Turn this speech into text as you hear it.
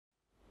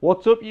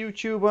What's up,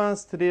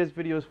 YouTubers? Today's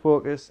video's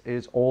focus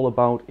is all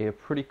about a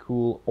pretty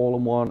cool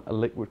all-in-one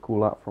liquid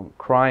cooler from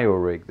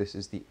Cryorig. This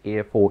is the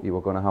A40 we're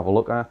going to have a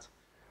look at.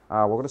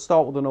 We're going to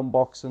start with an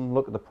unboxing,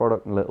 look at the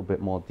product in a little bit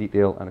more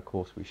detail, and of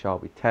course we shall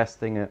be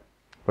testing it.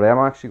 But I am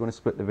actually going to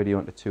split the video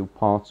into two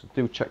parts, so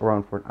do check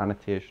around for an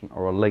annotation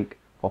or a link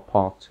for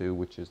part 2,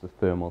 which is the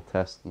thermal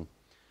testing.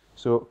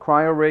 So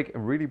Cryorig,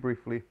 really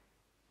briefly,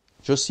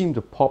 just seemed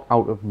to pop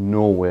out of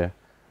nowhere.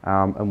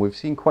 And we've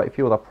seen quite a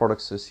few of their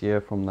products this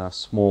year, from their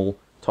small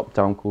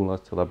top-down cooler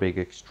to their big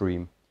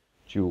extreme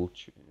dual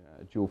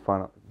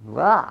fan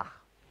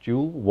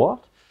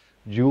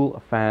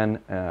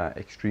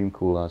extreme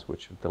coolers,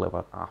 which have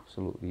delivered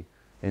absolutely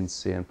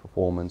insane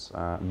performance.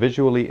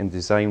 Visually and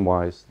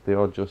design-wise, they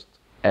are just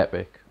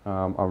epic.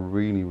 I'm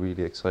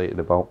really excited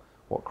about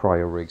what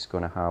Cryorig's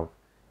going to have,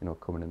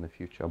 coming in the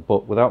future.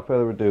 But without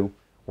further ado,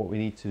 what we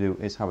need to do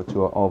is have a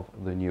tour of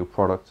the new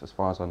product. As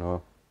far as I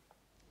know,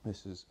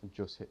 this is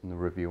just hitting the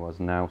reviewers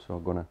now, so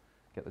I'm going to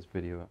get this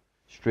video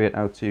straight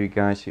out to you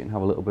guys so you can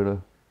have a little bit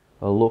of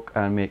a look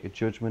and make a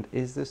judgment.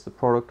 Is this the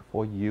product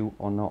for you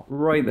or not?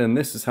 Right then,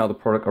 this is how the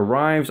product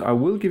arrives. I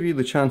will give you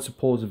the chance to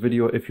pause the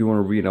video if you want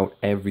to read out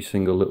every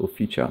single little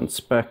feature and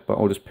spec, but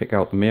I'll just pick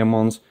out the main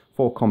ones.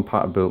 For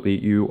compatibility,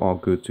 you are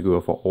good to go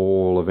for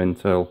all of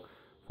Intel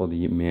for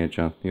the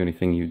major. The only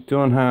thing you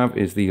don't have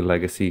is the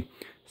legacy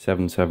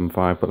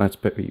 775, but let's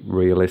be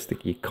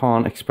realistic. You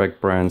can't expect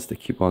brands to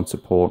keep on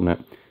supporting it.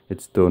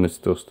 It's done, it's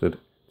dusted,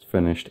 it's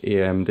finished.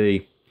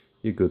 AMD,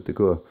 you're good to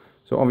go.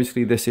 So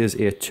obviously this is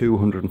a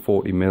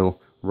 240mm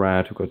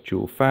rad. We've got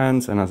dual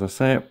fans, and as I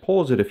say,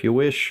 pause it if you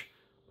wish,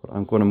 but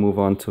I'm going to move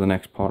on to the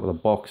next part of the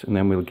box and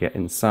then we'll get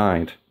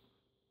inside.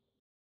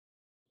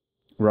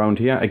 Around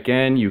here,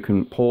 again, you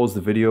can pause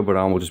the video, but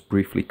I will just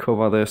briefly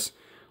cover this.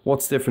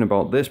 What's different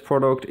about this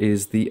product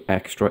is the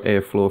extra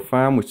airflow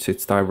fan, which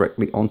sits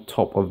directly on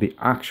top of the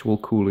actual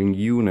cooling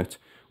unit,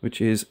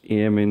 which is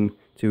aiming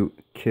to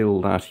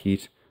kill that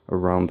heat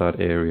around that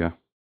area.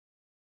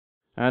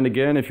 And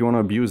again, if you want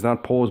to abuse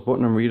that pause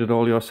button and read it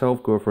all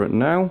yourself, go for it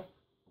now.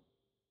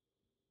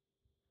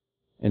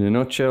 In a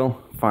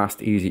nutshell,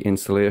 fast, easy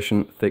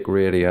installation, thick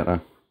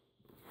radiator.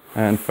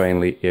 And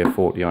finally,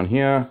 A40 on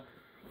here.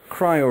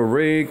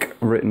 Cryorig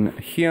written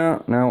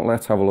here. Now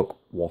let's have a look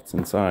what's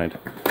inside.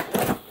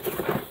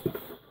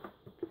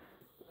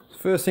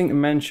 First thing to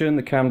mention,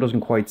 the cam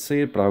doesn't quite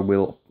see it, but I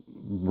will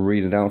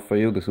read it out for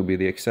you. This will be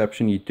the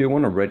exception. You do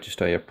want to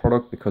register your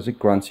product because it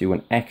grants you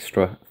an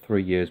extra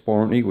 3 years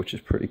warranty, which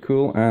is pretty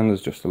cool, and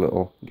there's just a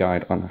little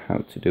guide on how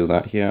to do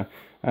that here.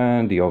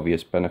 And the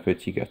obvious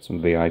benefits: you get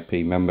some VIP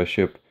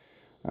membership,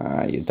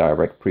 your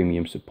direct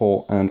premium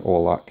support, and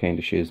all that kind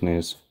of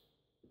shizness.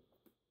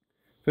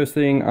 First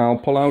thing I'll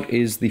pull out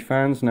is the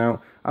fans.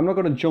 Now, I'm not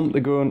going to jump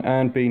the gun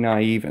and be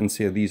naive and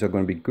say these are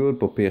going to be good,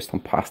 but based on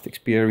past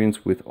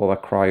experience with other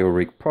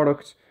Cryorig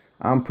products,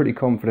 I'm pretty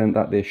confident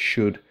that they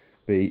should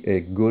be a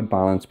good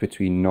balance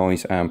between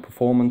noise and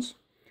performance.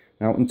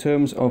 Now, in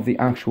terms of the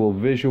actual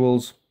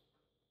visuals,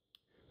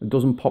 it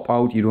doesn't pop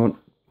out, you don't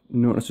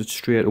notice it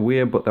straight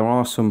away, but there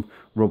are some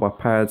rubber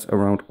pads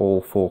around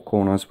all four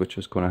corners, which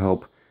is going to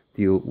help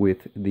deal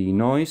with the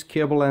noise.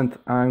 Cable length,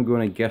 I'm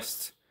going to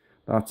guess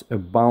that's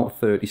about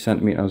 30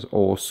 centimeters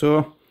or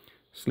so,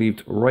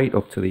 sleeved right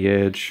up to the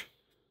edge.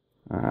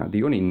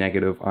 The only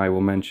negative I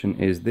will mention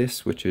is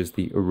this, which is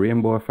the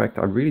rainbow effect.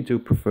 I really do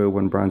prefer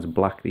when brands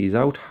black these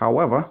out.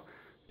 However,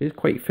 it is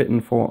quite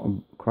fitting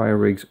for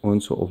Cryorig's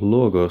own sort of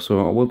logo,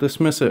 so I will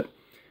dismiss it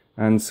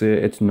and say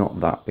it's not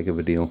that big of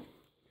a deal.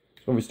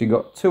 So obviously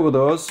got two of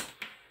those,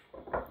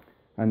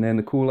 and then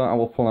the cooler I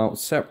will pull out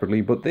separately,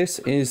 but this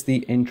is the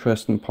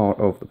interesting part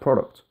of the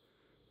product.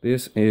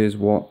 This is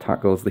what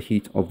tackles the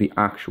heat of the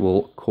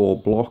actual core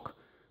block,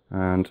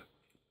 and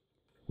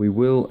we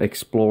will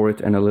explore it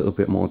in a little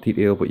bit more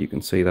detail, but you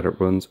can see that it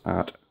runs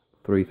at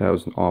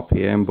 3000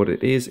 RPM, but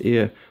it is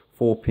a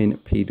 4-pin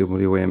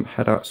PWM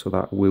header, so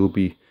that will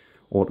be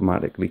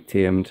automatically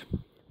tamed,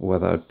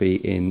 whether it be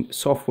in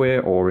software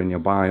or in your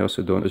BIOS,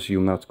 so don't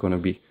assume that's going to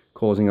be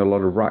causing a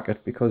lot of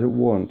racket, because it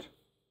won't.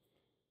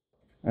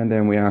 And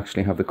then we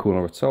actually have the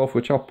cooler itself,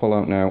 which I'll pull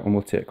out now and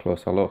we'll take a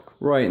closer look.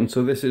 Right, and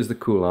so this is the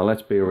cooler.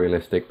 Let's be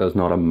realistic, there's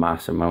not a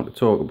massive amount to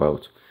talk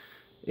about.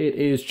 It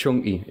is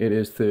chunky. It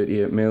is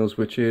 38 mils,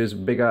 which is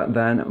bigger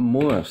than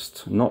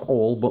most, not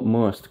all, but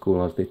most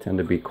coolers. They tend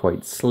to be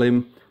quite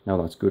slim. Now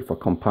that's good for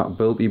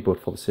compatibility, but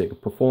for the sake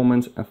of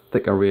performance, a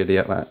thicker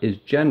radiator is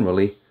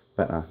generally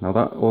better. Now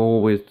that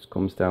always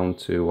comes down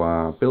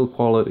to build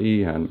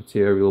quality and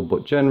material,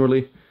 but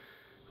generally,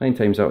 9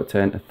 times out of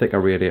 10, a thicker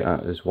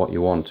radiator is what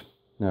you want.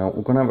 Now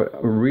we're going to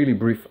have a really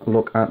brief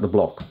look at the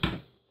block.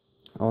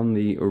 On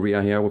the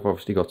rear here, we've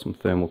obviously got some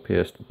thermal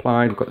paste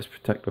applied. We've got this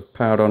protective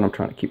pad on. I'm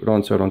trying to keep it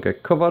on so I don't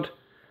get covered.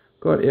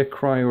 Got a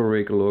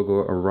Cryorig logo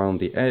around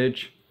the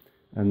edge.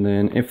 And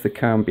then if the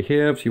cam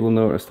behaves, you will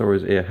notice there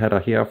is a header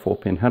here,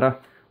 4-pin header.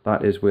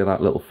 That is where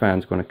that little fan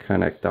is going to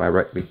connect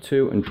directly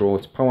to and draw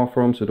its power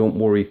from. So don't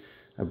worry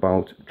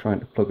about trying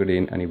to plug it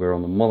in anywhere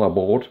on the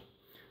motherboard.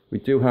 We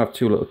do have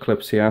two little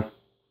clips here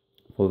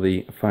for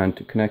the fan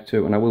to connect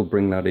to, and I will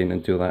bring that in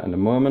and do that in a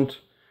moment.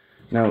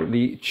 Now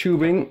the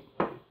tubing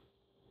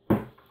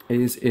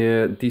is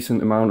a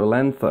decent amount of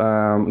length.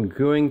 I'm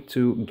going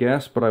to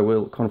guess, but I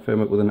will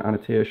confirm it with an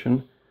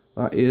annotation.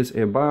 That is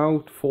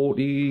about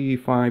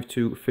 45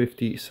 to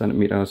 50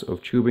 centimeters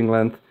of tubing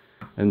length.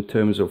 In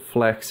terms of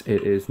flex,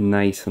 it is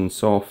nice and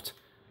soft,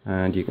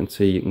 and you can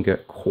see you can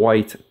get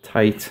quite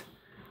tight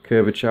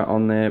curvature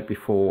on there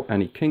before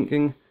any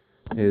kinking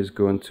is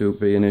going to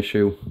be an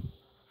issue.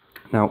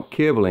 Now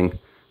cabling,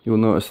 you'll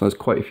notice there's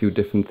quite a few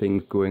different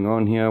things going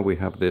on here. We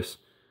have this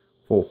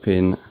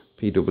 4-pin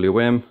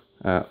PWM,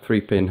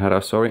 3-pin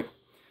header, sorry,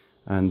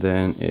 and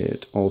then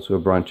it also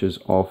branches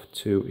off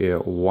to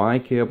a Y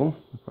cable,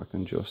 if I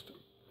can just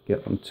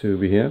get them to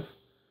behave,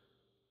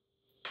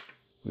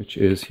 which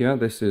is here.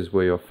 This is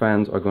where your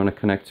fans are going to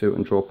connect to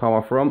and draw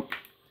power from.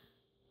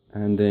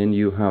 And then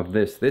you have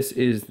this. This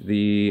is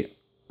the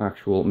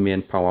actual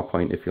main power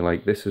point, if you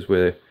like. This is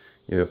where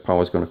your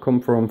power is going to come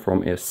from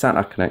a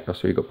SATA connector,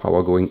 so you've got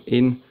power going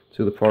in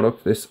to the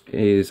product. This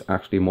is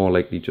actually more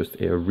likely just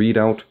a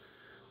readout,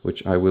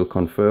 which I will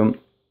confirm.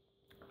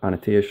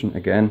 Annotation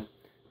again,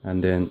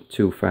 and then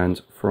 2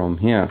 fans from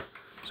here.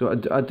 So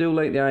I do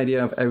like the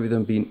idea of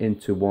everything being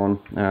into one.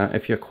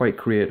 If you're quite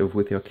creative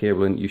with your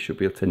cabling, you should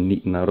be able to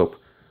neaten that up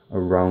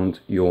around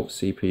your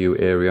CPU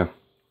area.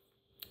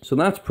 So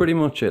that's pretty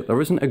much it.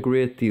 There isn't a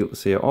great deal to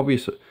say.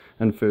 Obvious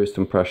and first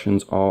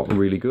impressions are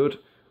really good.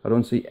 I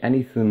don't see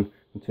anything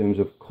in terms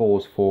of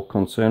cause for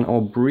concern.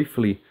 I'll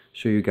briefly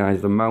show you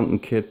guys the mounting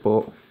kit,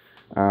 but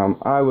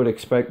I would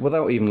expect,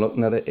 without even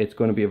looking at it, it's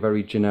going to be a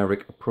very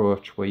generic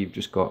approach where you've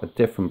just got a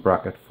different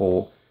bracket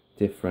for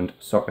different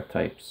socket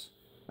types.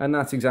 And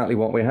that's exactly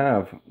what we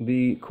have.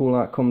 The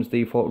cooler comes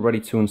default ready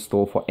to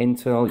install for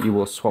Intel. You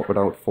will swap it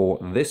out for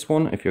this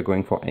one if you're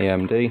going for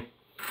AMD,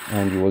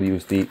 and you will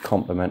use the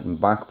complementing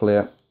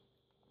backplate.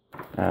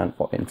 And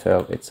for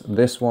Intel it's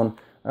this one.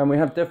 And we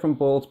have different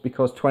bolts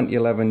because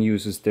 2011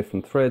 uses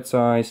different thread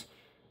size,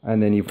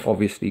 and then you've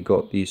obviously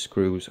got these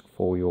screws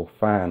for your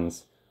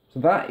fans. So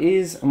that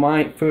is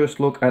my first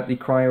look at the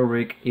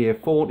Cryorig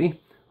A40.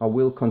 I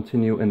will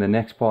continue in the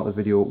next part of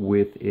the video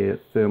with a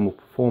thermal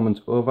performance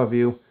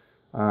overview.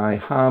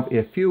 I have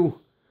a few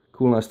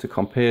coolers to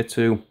compare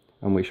to,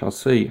 and we shall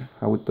see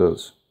how it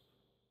does.